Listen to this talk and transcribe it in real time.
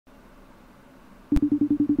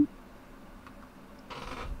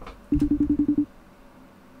Hello.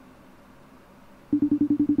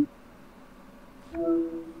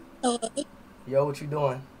 Yo, what you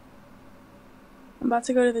doing? I'm about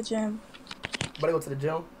to go to the gym. About to go to the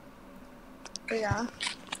gym? Yeah.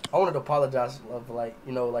 I wanted to apologize for like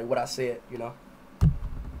what I said,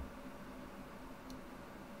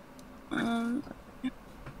 Um,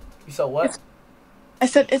 You said what? I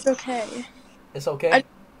said it's okay. It's okay?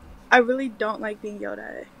 I really don't like being yelled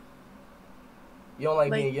at. You don't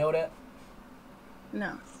like Like, being yelled at?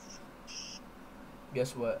 no.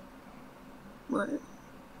 Guess what? What?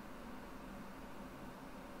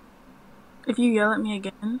 If you yell at me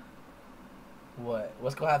again, What?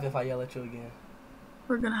 What's gonna happen if I yell at you again?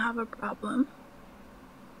 we're gonna have a problem.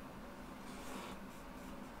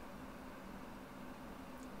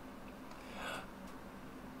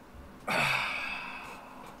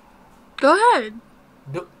 Go ahead.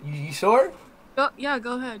 You sure? Yeah,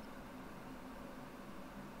 go ahead.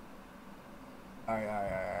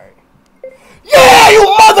 Alright. Yeah, you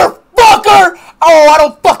motherfucker! Oh, I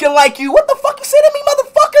don't fucking like you. What the fuck you say to me,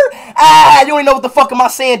 motherfucker? Ah, you don't even know what the fuck am I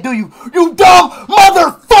saying, do you? You dumb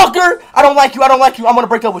motherfucker! I don't like you. I'm gonna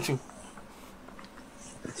break up with you.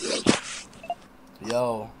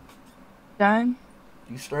 Yo. Done?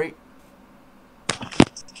 You straight?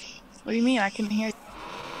 What do you mean? I can hear you.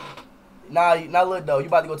 Nah, look though. You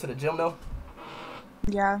about to go to the gym though?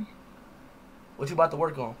 Yeah. What you about to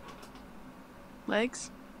work on? Legs?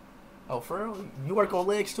 Oh, for real? You work on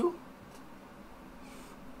legs too?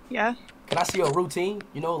 Yeah. Can I see your routine?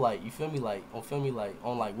 You know, like, you feel me? Like,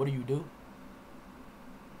 on like, what do you do?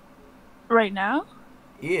 Right now?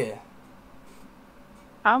 Yeah.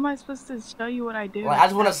 How am I supposed to show you what I do? Like, I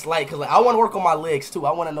just want to, like, cause like, I want to work on my legs too.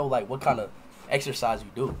 I want to know, like, what kind of exercise you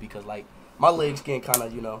do. Because, like, my legs getting kind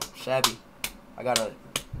of, shabby. I gotta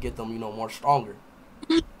get them, more stronger.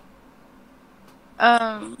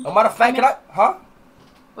 A matter of fact, huh?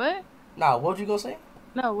 What? Nah, what was you gonna say?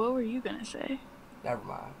 No, what were you gonna say? Never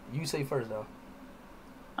mind. You say first, though.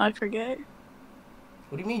 I forget.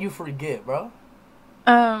 What do you mean you forget, bro?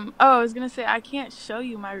 I was gonna say I can't show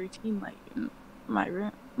you my routine like in my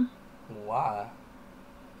room. Why?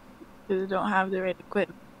 Because I don't have the right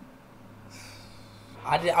equipment.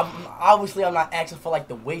 Obviously I'm not asking for like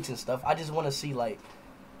the weights and stuff. I just want to see like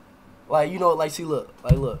see look,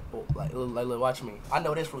 watch me. I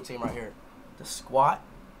know this routine right here. The squat,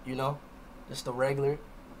 just the regular.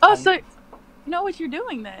 Oh, so you know what you're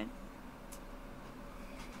doing then?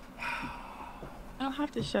 I don't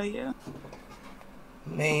have to show you.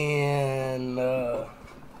 Man,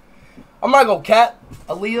 I'm not gonna cap,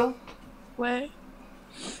 Aaliyah. What?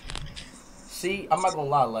 See, I'm not gonna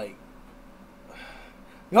lie, like,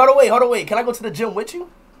 hold on, wait. Can I go to the gym with you?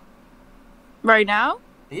 Right now?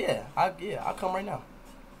 Yeah, I'll come right now.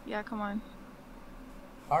 Yeah, come on.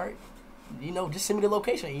 All right, just send me the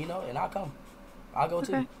location, and I'll come. I'll go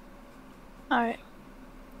too. All right.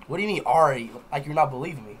 What do you mean, all right? Like you're not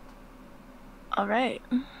believing me? All right.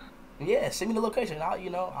 Yeah, send me the location.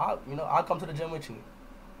 I'll come to the gym with you.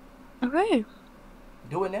 Okay.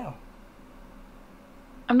 Do it now.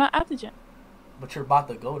 I'm not at the gym. But you're about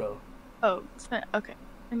to go though. Oh, okay.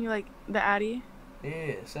 And you like the Addy?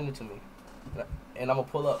 Yeah, send it to me, and I'm gonna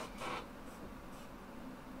pull up.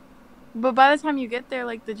 But by the time you get there,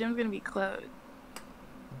 like the gym's gonna be closed.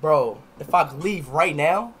 Bro, if I leave right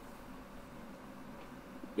now.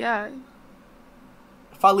 Yeah.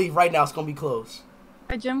 If I leave right now, it's gonna be closed.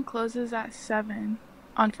 Our gym closes at 7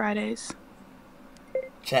 on Fridays.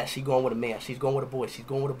 Chat, she going with a man. She's going with a boy.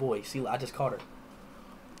 See, I just caught her.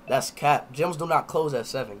 That's cap. Gyms do not close at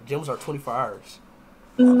 7. Gyms are 24 hours.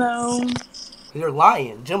 No. You're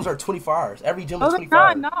lying. Gyms are 24 hours. Every gym is 24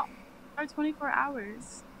 hours. No, are 24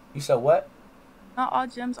 hours. You said what? Not all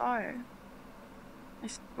gyms are. I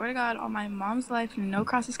swear to God, on my mom's life, no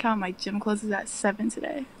crosses count, my gym closes at 7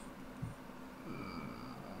 today.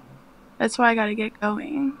 That's why I gotta get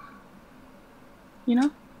going. You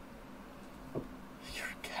know?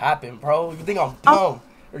 You're capping, bro. You think I'm dumb?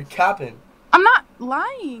 You're capping. I'm not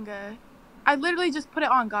lying. I literally just put it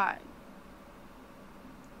on God.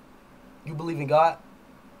 You believe in God?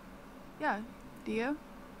 Yeah. Do you?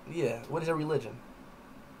 Yeah. What is your religion?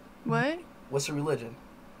 What? What's your religion?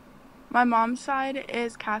 My mom's side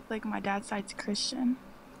is Catholic. My dad's side's Christian.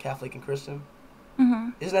 Catholic and Christian? Mm-hmm.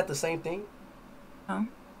 Isn't that the same thing? No.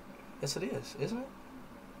 Yes, it is. Isn't it?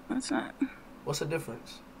 No, it's not. What's the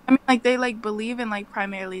difference? I mean, like, they, like, believe in, like,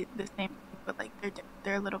 primarily the same thing, but, like,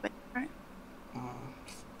 they're a little bit different.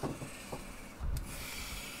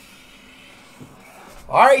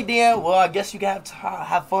 Alright, then. Well, I guess you can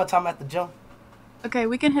have fun time at the gym. Okay,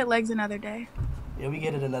 we can hit legs another day. Yeah, we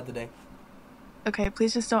get it another day. Okay,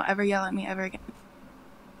 please just don't ever yell at me ever again.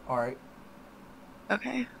 Alright.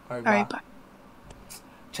 Okay. Alright, bye.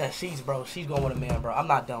 Chat, she's going with a man, bro. I'm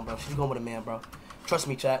not dumb, bro. She's going with a man, bro. Trust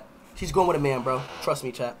me, chat. She's going with a man, bro. Trust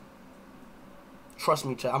me, chat. Trust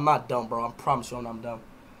me, chat. I'm not dumb, bro. I promise you I'm not dumb.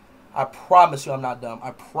 I promise you I'm not dumb.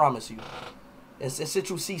 I promise you. And since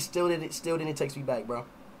you see, still didn't text me back, bro.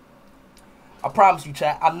 I promise you,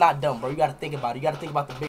 chat. I'm not dumb, bro. You gotta think about it. You gotta think about the big